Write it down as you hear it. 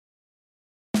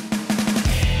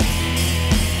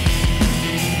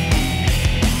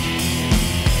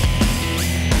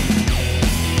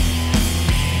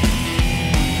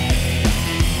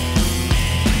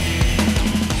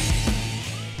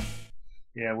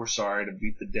we're sorry to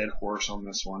beat the dead horse on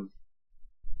this one,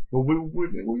 but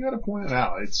we got to point it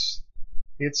out. It's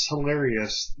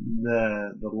hilarious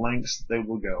the lengths that they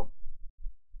will go.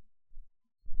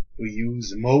 We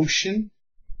use emotion.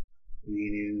 We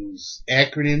use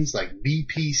acronyms like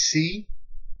BPC.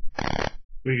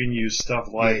 We can use stuff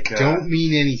like don't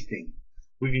mean anything.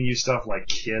 We can use stuff like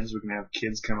kids. We can have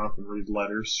kids come up and read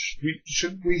letters.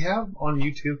 Should we have on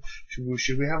YouTube?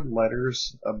 Should we have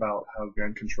letters about how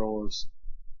gun control is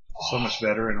so much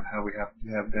better and how we have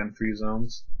to have gun-free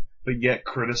zones, but yet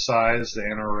criticize the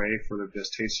NRA for their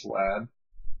distasteful ad?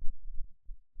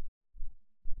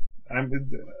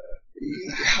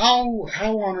 How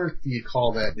on earth do you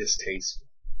call that distasteful?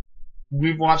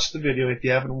 We've watched the video. If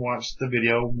you haven't watched the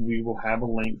video, we will have a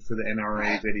link for the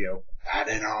NRA video. That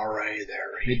NRA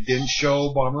there. It didn't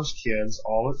show Obama's kids.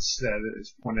 All it said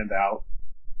is pointed out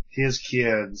his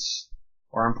kids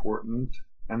are important,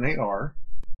 and they are,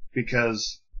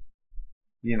 because,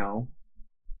 you know,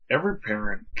 every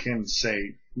parent can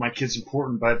say, my kid's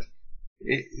important, but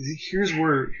here's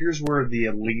where the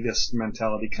elitist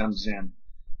mentality comes in,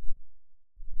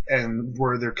 and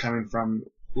where they're coming from,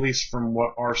 at least from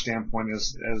what our standpoint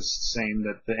is, as saying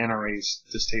that the NRA is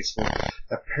distasteful.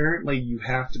 Apparently, you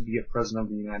have to be a president of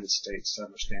the United States to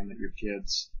understand that your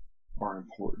kids are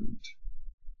important.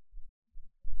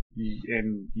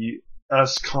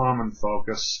 Us common folk,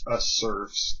 us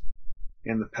serfs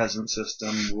in the peasant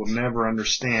system will never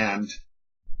understand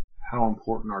how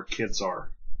important our kids are.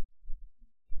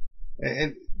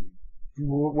 And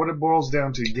what it boils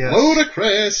down to, yes.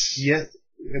 Ludicrous! Yes.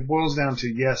 It boils down to,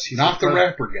 yes, he's not the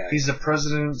rapper guy. He's the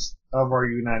president of our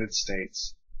United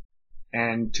States.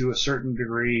 And to a certain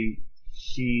degree,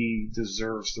 he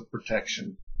deserves the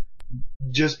protection.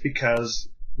 Just because,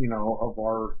 you know, of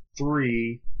our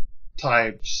three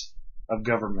types of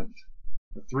government.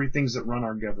 The three things that run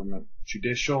our government.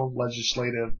 Judicial,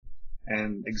 legislative,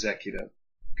 and executive.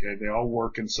 Okay, they all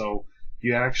work, and so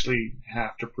you actually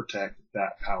have to protect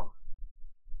that power.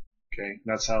 Okay,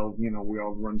 that's how, you know, we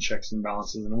all run checks and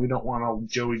balances, and we don't want old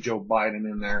Joe Biden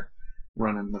in there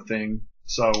running the thing.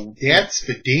 So that's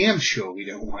for damn sure we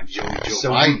don't want Joe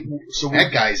Biden.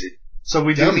 That guy's it. So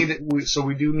we do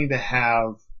need to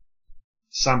have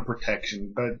some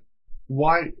protection, but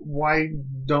why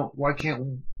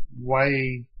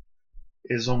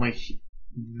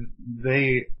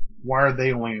are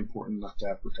they only important enough to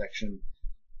have protection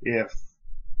if,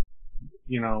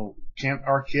 you know, can't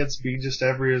our kids be just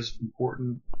every as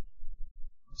important?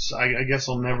 So I guess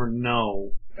I'll never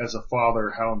know as a father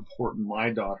how important my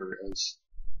daughter is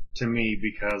to me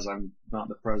because I'm not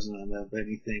the president of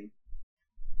anything.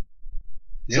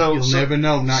 Yep, you'll never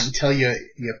know, not until you're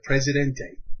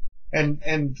presidente.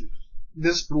 And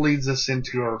this leads us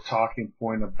into our talking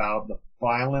point about the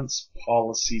Violence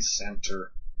Policy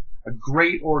Center, a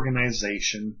great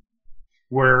organization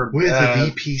where we're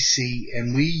the VPC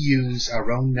and we use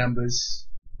our own numbers.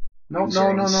 No.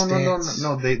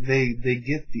 They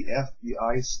get the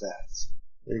FBI stats.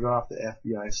 They go off the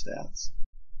FBI stats.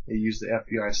 They use the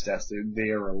FBI stats. They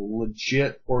are a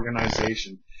legit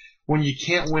organization. When you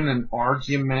can't win an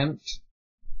argument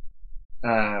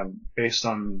based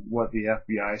on what the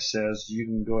FBI says, you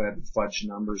can go ahead and fudge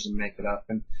numbers and make it up.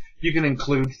 And you can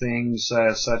include things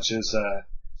such as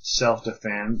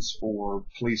self-defense or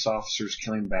police officers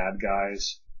killing bad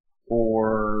guys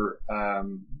or,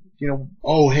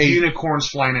 unicorns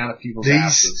flying out of people's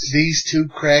asses. These two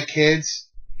crackheads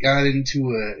got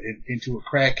into a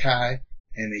crack high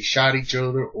and they shot each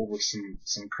other over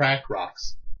some crack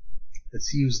rocks.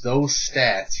 Let's use those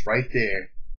stats right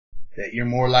there that you're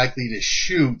more likely to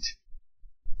shoot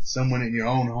someone in your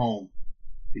own home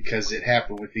because it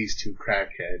happened with these two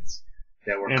crackheads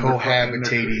that were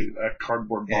cohabitating a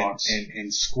cardboard box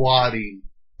and squatting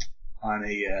on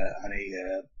a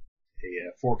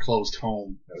foreclosed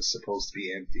home that was supposed to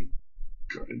be empty.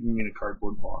 You mean a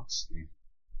cardboard box? Yeah.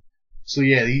 So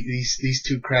yeah, these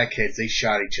two crackheads, they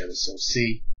shot each other. So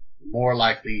see, more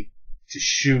likely to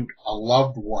shoot a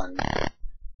loved one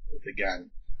with a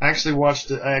gun. I actually watched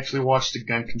a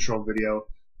gun control video.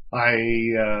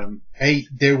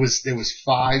 There was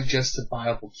 5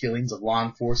 justifiable killings of law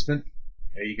enforcement.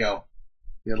 There you go.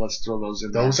 Yeah, let's throw those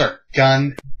in. Those are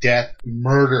gun death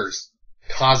murders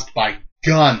caused by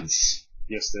guns.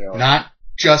 Yes, they are. Not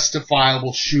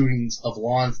justifiable shootings of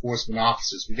law enforcement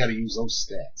officers. We got to use those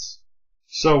stats.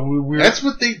 So that's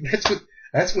what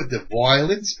the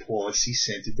Violence Policy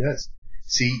Center does.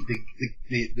 See, the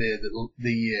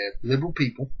liberal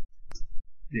people,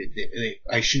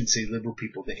 I shouldn't say liberal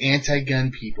people, the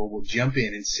anti-gun people will jump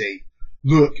in and say,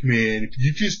 look, man, if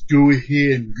you just go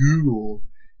ahead and Google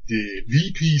the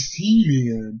VPC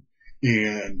man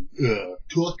and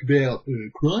talk about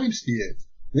crime stats.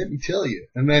 Let me tell you.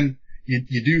 And then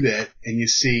you do that, and you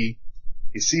see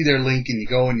their link, and you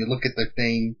go and you look at their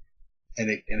thing, and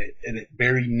it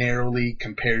very narrowly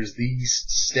compares these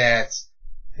stats,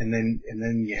 and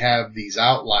then you have these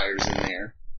outliers in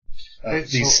there,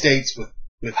 these states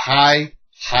with high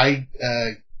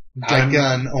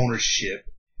gun ownership,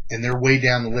 and they're way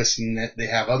down the list, and they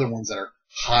have other ones that are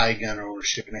high gun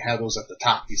ownership, and they have those at the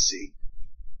top, you see.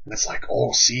 And it's like,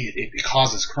 oh, see, it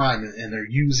causes crime, and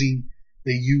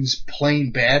they use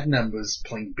plain bad numbers,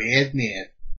 plain bad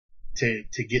math to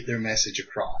get their message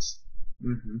across.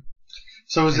 Mm-hmm.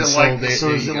 So is it like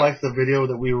the video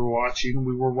that we were watching?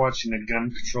 We were watching a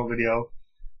gun control video.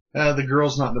 The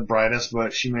girl's not the brightest,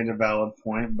 but she made a valid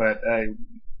point. But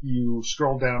you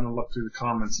scroll down and look through the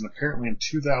comments, and apparently in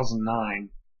 2009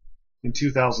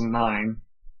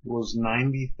 was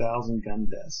 90,000 gun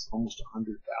deaths, almost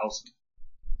 100,000.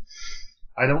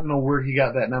 I don't know where he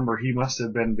got that number. He must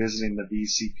have been visiting the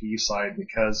VCP side,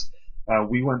 because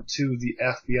we went to the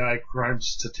FBI crime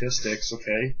statistics,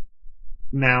 okay?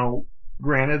 Now,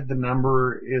 granted, the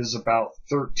number is about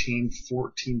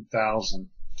 14,000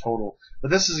 total.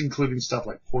 But this is including stuff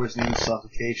like poisoning,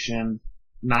 suffocation,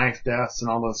 knife deaths, and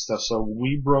all that stuff. So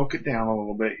we broke it down a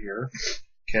little bit here,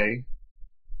 okay?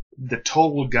 The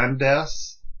total gun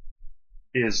deaths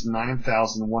is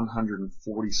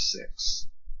 9,146.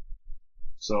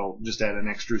 So just add an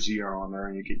extra zero on there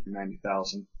and you get your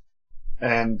 90,000.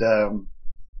 And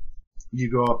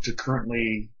you go up to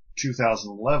currently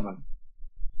 2011,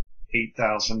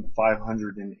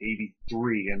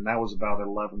 8,583, and that was about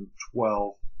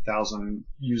 12,000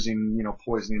 using,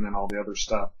 poisoning and all the other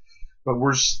stuff. But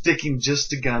we're sticking just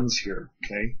to guns here,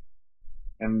 okay?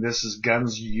 And this is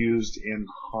guns used in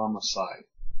homicide,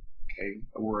 okay?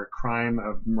 Where a crime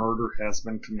of murder has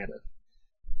been committed.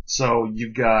 So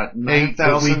you've got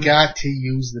 9,000. We got to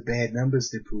use the bad numbers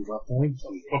to prove our point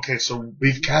here. Okay, so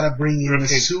we've got to bring in the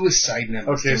suicide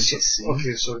numbers. Okay,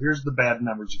 so here's the bad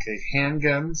numbers. Okay,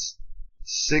 handguns,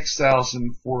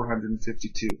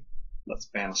 6,452. Let's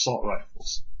ban assault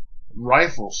rifles.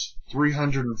 Rifles,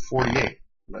 348.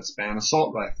 Let's ban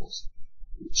assault rifles.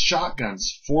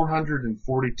 Shotguns,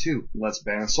 442. Let's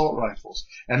ban assault rifles.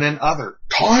 And then other.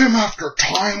 Time after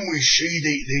time we see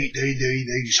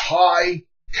these high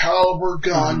caliber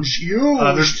guns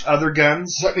used. Other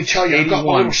guns. Let me tell you, 81. I've got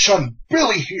my little son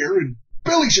Billy here, and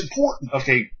Billy's important.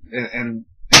 Okay, and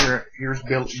here's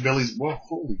Billy's. Well,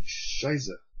 holy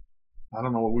shiza! I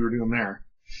don't know what we were doing there.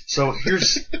 So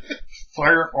here's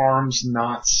firearms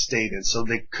not stated. So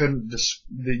they couldn't.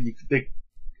 They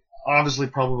obviously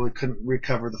probably couldn't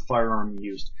recover the firearm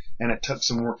used, and it took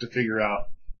some work to figure out.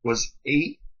 Was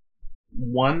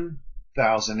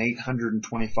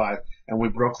 1,825, and we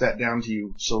broke that down to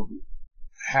you. So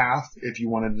half, if you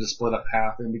wanted to split up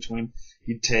half in between,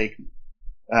 you'd take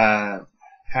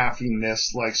halving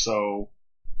this like so.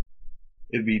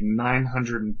 It'd be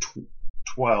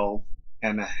 912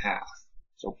 and a half,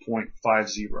 so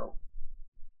 0.50.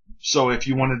 So if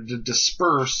you wanted to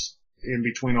disperse in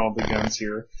between all the guns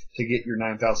here to get your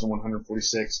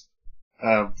 9,146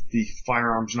 of the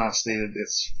firearms not stated,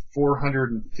 it's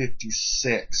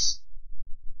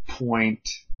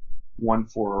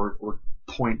 456.14 or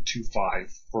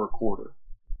 0.25 for a quarter.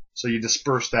 So you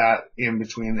disperse that in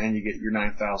between, and you get your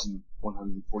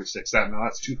 9,146.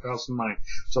 That's 2009.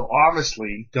 So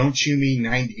obviously, don't you mean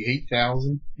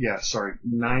 98,000? Yeah, sorry,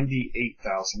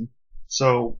 98,000.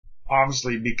 So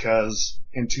obviously, because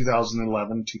in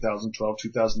 2011, 2012,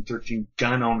 2013,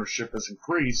 gun ownership has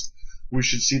increased, we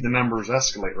should see the numbers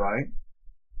escalate, right?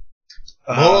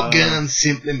 More guns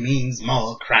simply means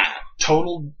more crime.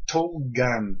 Total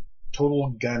gun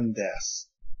deaths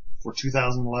for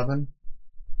 2011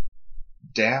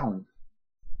 down.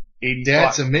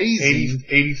 That's amazing.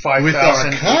 85,000. With our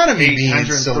economy being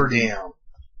so down.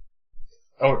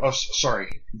 Oh,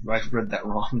 sorry, I read that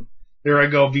wrong. There I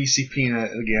go, VCP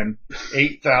again.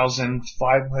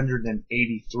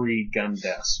 8,583 gun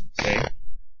deaths. Okay,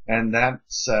 and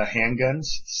that's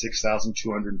handguns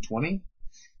 6,220.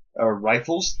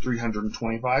 Rifles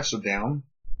 325, so down,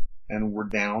 and we're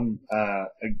down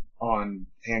on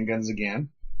handguns again.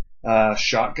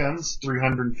 Shotguns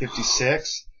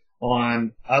 356.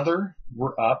 On other,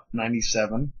 we're up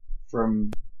 97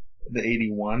 from the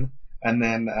 81. And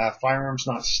then firearms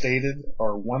not stated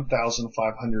are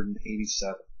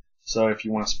 1,587. So if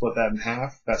you want to split that in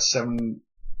half, that's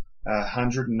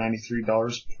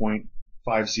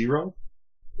 $793.50.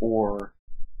 Or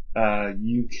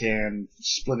you can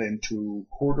split it into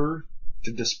a quarter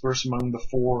to disperse among the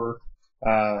four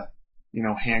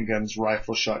handguns,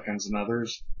 rifles, shotguns, and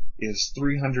others, is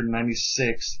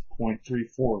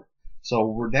 396.34. So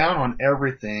we're down on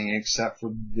everything except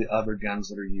for the other guns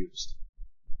that are used.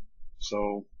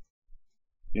 So,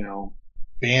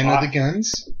 ban of the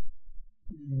guns.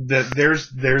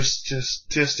 There's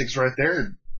statistics right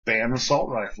there. Ban assault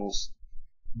rifles.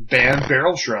 Ban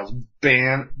barrel shrouds.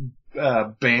 Ban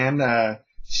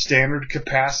standard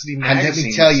capacity magazines. And let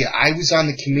me tell you, I was on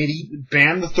the committee.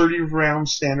 Ban the 30-round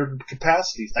standard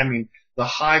capacities. I mean, the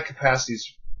high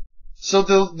capacities. So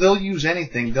they'll use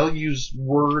anything. They'll use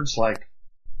words like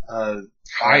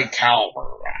high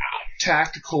caliber,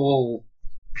 tactical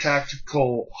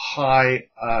high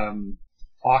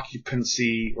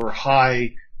occupancy or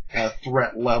high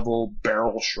threat level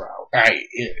barrel shroud. Right,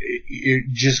 you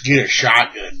just get a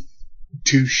shotgun,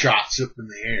 2 shots up in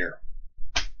the air.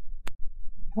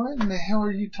 What in the hell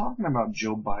are you talking about,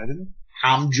 Joe Biden?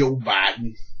 I'm Joe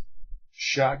Biden.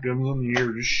 Shotguns in the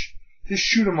air, just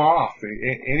shoot them off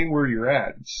anywhere you're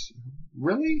at.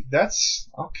 Really? That's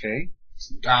okay.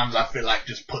 Sometimes I feel like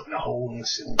just putting a hole in the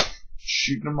ceiling,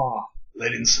 shooting them off,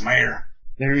 let in some air.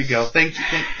 There you go. Thank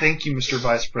you, Mr.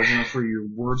 Vice President, for your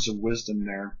words of wisdom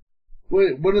there.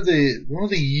 One of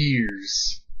the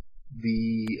years,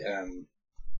 there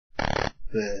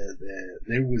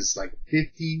was like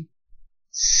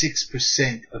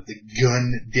 56% of the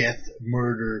gun death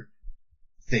murder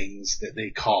things that they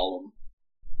call them.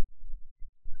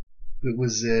 It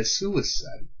was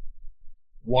suicide.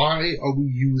 Why are we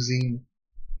using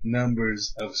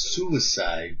numbers of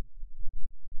suicide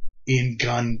in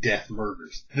gun death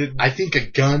murders? I think a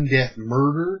gun death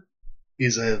murder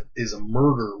is a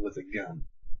murder with a gun.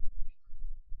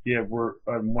 Yeah, where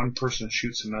one person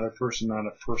shoots another person, not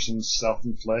a person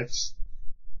self-inflicts.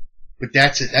 But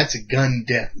that's a gun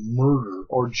death murder.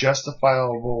 Or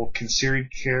justifiable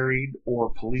concealed carried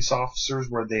or police officers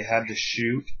where they had to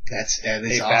shoot that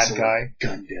is a also bad guy.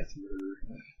 Gun death murder.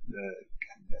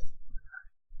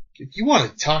 If you want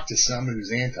to talk to someone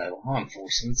who's anti-law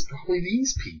enforcement, it's probably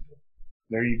these people.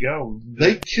 There you go.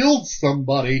 They killed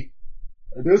somebody.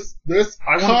 This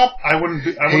cop.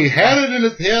 He had it in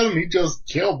his head and he just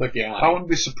killed the guy. I wouldn't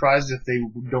be surprised if they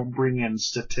don't bring in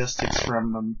statistics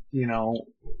from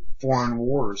foreign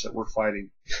wars that we're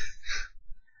fighting.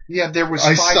 Yeah, there was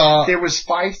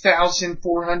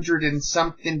 5,400 and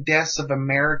something deaths of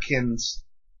Americans.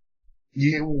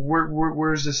 Yeah,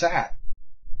 where's this at?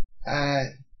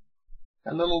 A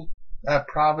little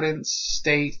Providence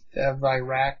state of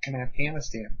Iraq and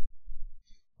Afghanistan,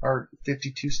 or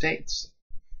 52 states.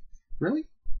 Really?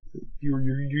 You're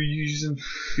using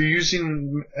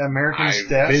Americans'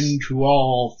 deaths? I've been to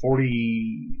all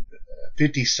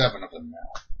 57 of them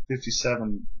now.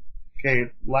 57.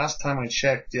 Okay, last time I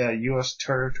checked, U.S.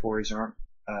 territories aren't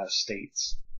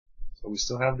states, so we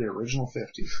still have the original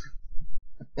 50.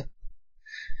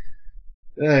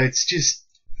 It's just.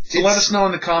 So let us know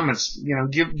in the comments.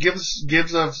 Give us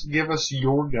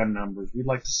your gun numbers. We'd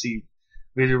like to see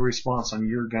video response on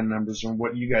your gun numbers and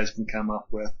what you guys can come up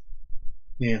with.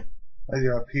 Yeah,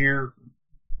 either up here,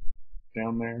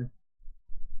 down there.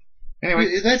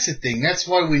 Anyway, that's the thing. That's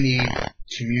why we need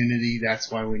community. That's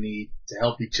why we need to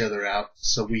help each other out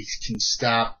so we can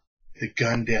stop the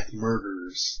gun death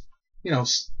murders.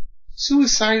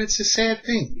 Suicide, it's a sad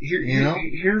thing.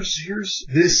 Here's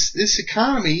this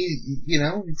economy,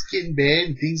 it's getting bad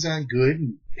and things aren't good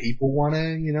and people want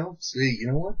to, say, you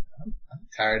know what? I'm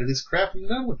tired of this crap. I'm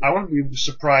done with it. I wouldn't be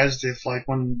surprised if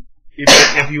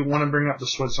if you want to bring up the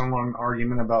Switzerland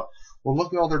argument about, well,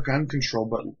 look at all their gun control,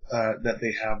 but that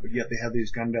they have, but yet they have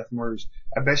these gun death murders.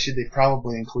 I bet you they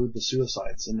probably include the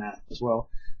suicides in that as well,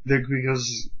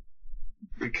 because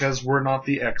we're not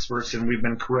the experts and we've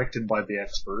been corrected by the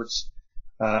experts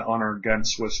on our gun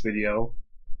Swiss video.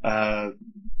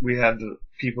 We had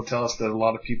people tell us that a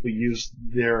lot of people use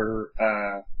their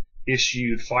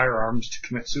issued firearms to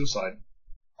commit suicide.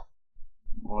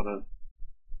 What a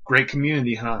great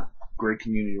community, huh? Great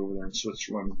community over there in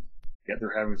Switzerland. Yet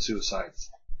they're having suicides.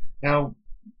 Now,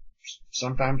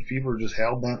 sometimes people are just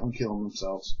hell-bent on killing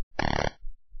themselves.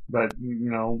 But,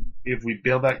 if we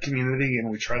build that community and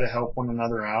we try to help one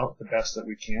another out the best that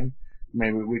we can,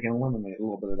 maybe we can eliminate a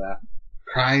little bit of that.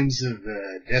 Crimes of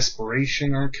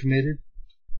desperation are committed.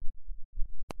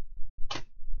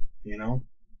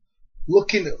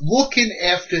 Looking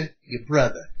after your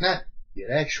brother. Not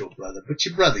your actual brother, but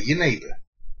your brother, your neighbor.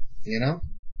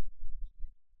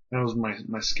 That was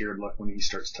my scared look when he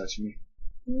starts touching me.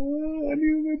 I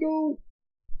knew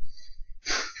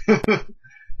don't.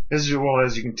 As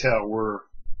you can tell, we're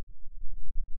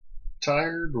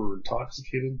tired or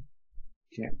intoxicated.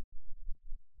 Can't.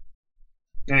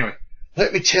 Anyway,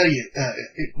 let me tell you,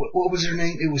 what was her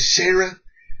name? It was Sarah.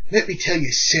 Let me tell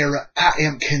you, Sarah, I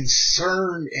am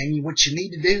concerned, and what you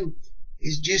need to do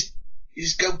is just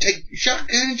go take your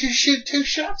shotgun and just shoot 2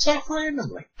 shots off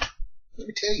randomly. Let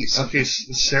me tell you something. Okay,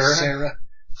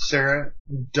 Sarah,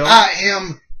 don't. I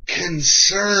am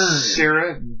concerned.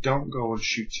 Sarah, don't go and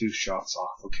shoot 2 shots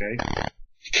off, okay?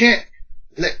 You can't.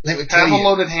 Let me tell you. Have a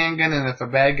loaded handgun, and if a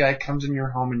bad guy comes in your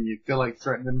home and you feel like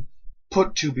threatening him,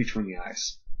 put 2 between the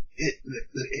eyes.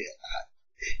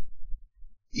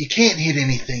 You can't hit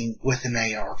anything with an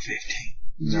AR-15.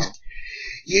 No.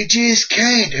 You just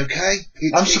can't, okay?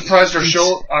 I'm surprised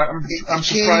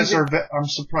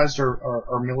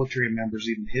our military members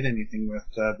even hit anything with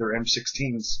their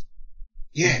M16s.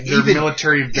 Yeah, their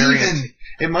military variant.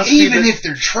 Even if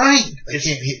they're trained, they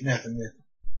can't hit nothing with them.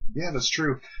 Yeah, that's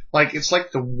true. Like, it's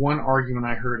like the one argument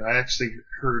I heard. I actually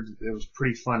heard it was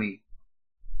pretty funny.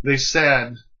 They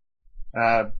said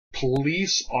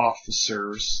police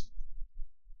officers,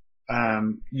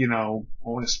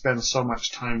 only spend so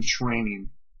much time training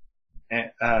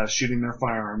shooting their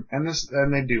firearm, and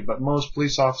they do. But most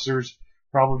police officers,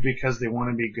 probably because they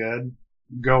want to be good,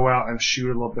 go out and shoot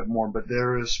a little bit more. But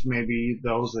there is maybe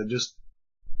those that just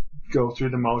go through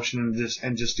the motion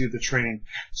and just do the training.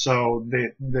 So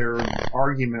their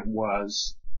argument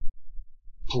was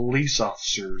police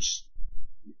officers,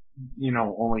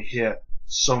 only hit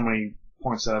so many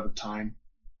points at a time.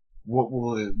 What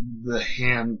will it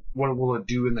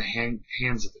do in the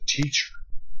hands of a teacher?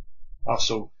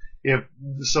 So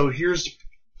here's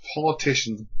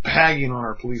politicians bagging on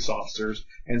our police officers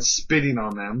and spitting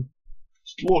on them.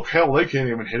 Look, hell, they can't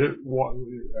even hit it.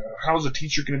 How's a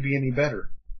teacher going to be any better?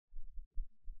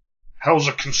 How's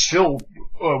a concealed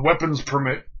weapons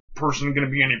permit person going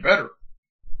to be any better?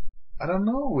 I don't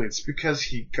know. It's because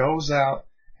he goes out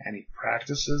and he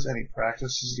practices and he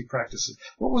practices and he practices.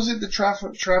 What was it that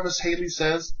Travis Haley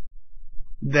says?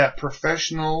 That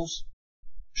professionals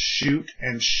shoot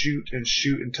and shoot and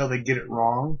shoot until they get it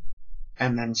wrong,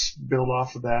 and then build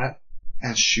off of that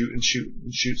and shoot and shoot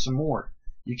and shoot some more.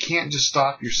 You can't just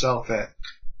stop yourself at,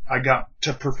 I got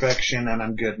to perfection and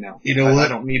I'm good now. You know what? I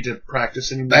don't need to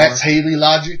practice anymore. That's Haley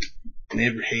logic, and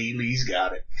every Haley's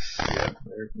got it. Yeah,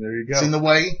 there you go. It's in the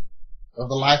way of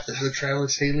the life that the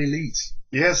Travis Haley leads.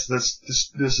 Yes, this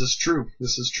is true.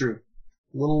 This is true.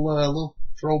 Little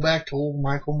throwback to old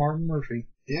Michael Martin Murphy.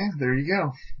 Yeah, there you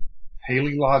go.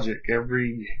 Haley logic.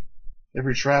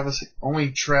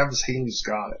 Only Travis Haley's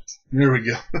got it. There we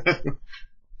go.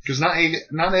 Because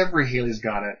not every Haley's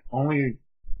got it. Only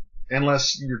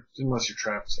unless you're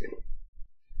Travis Haley.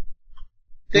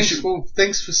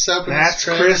 Thanks for subbing. That's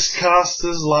Travis. Chris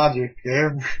Costa's logic.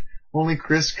 Only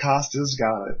Chris Costa's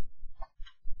got it.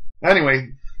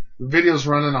 Anyway, the video's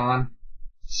running on.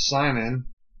 Sign in.